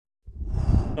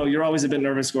you're always a bit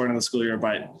nervous going into the school year,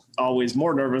 but always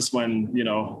more nervous when,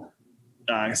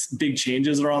 big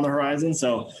changes are on the horizon.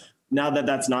 So now that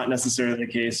that's not necessarily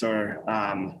the case, or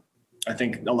I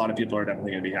think a lot of people are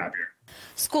definitely going to be happier.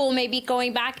 School may be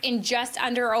going back in just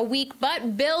under a week,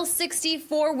 but Bill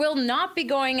 64 will not be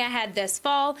going ahead this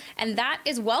fall, and that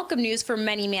is welcome news for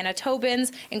many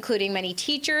Manitobans, including many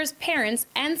teachers, parents,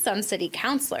 and some city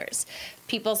councilors.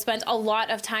 People spent a lot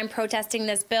of time protesting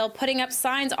this bill, putting up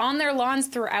signs on their lawns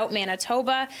throughout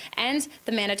Manitoba, and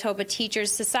the Manitoba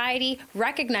Teachers Society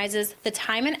recognizes the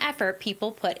time and effort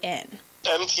people put in.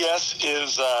 MTS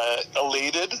is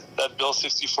elated that Bill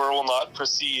 64 will not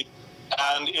proceed.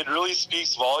 And it really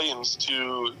speaks volumes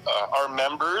to our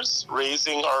members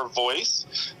raising our voice,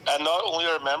 and not only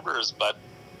our members, but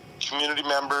community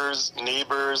members,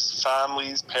 neighbors,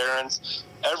 families, parents,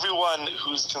 everyone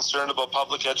who's concerned about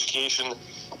public education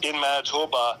in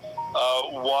Manitoba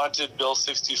wanted Bill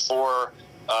 64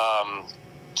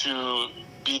 to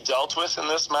be dealt with in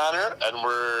this manner, and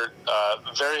we're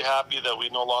very happy that we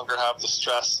no longer have the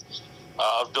stress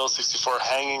of Bill 64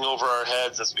 hanging over our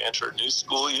heads as we enter a new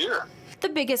school year. The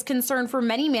biggest concern for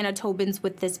many Manitobans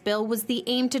with this bill was the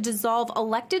aim to dissolve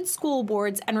elected school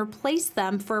boards and replace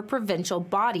them for a provincial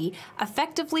body,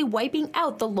 effectively wiping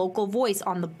out the local voice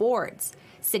on the boards.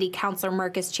 City Councillor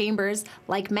Marcus Chambers,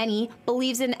 like many,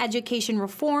 believes in education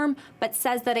reform, but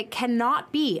says that it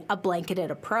cannot be a blanketed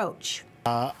approach.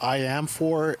 I am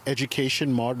for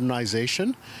education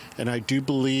modernization, and I do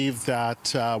believe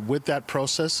that with that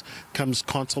process comes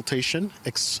consultation,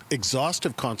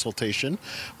 exhaustive consultation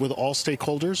with all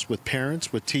stakeholders, with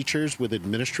parents, with teachers, with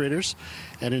administrators,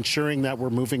 and ensuring that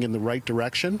we're moving in the right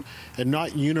direction and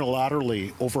not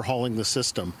unilaterally overhauling the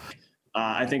system.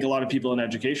 I think a lot of people in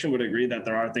education would agree that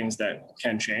there are things that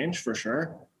can change for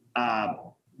sure.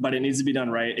 But it needs to be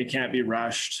done right. It can't be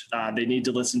rushed. They need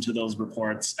to listen to those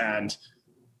reports. And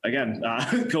again,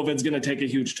 COVID's going to take a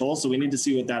huge toll, so we need to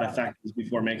see what that effect is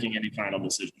before making any final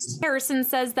decisions. Harrison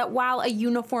says that while a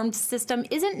uniformed system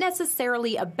isn't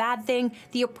necessarily a bad thing,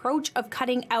 the approach of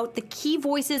cutting out the key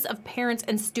voices of parents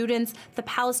and students the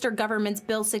Pallister government's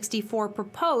Bill 64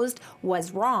 proposed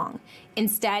was wrong.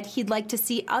 Instead, he'd like to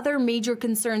see other major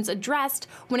concerns addressed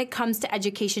when it comes to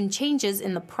education changes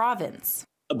in the province.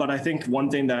 But I think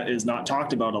one thing that is not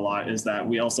talked about a lot is that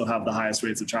we also have the highest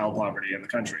rates of child poverty in the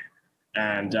country.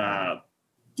 And,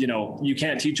 you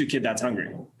can't teach a kid that's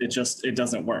hungry. It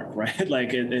doesn't work, right?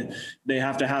 Like they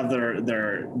have to have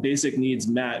their basic needs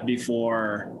met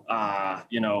before,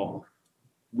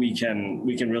 we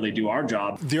can really do our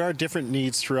job. There are different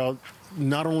needs throughout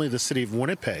not only the city of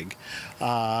Winnipeg,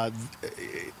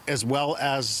 as well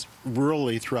as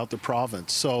rurally throughout the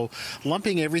province. So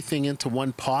lumping everything into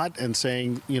one pot and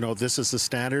saying, this is the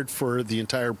standard for the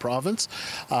entire province,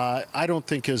 I don't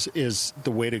think is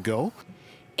the way to go.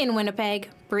 In Winnipeg,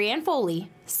 Brianne Foley,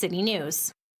 City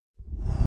News.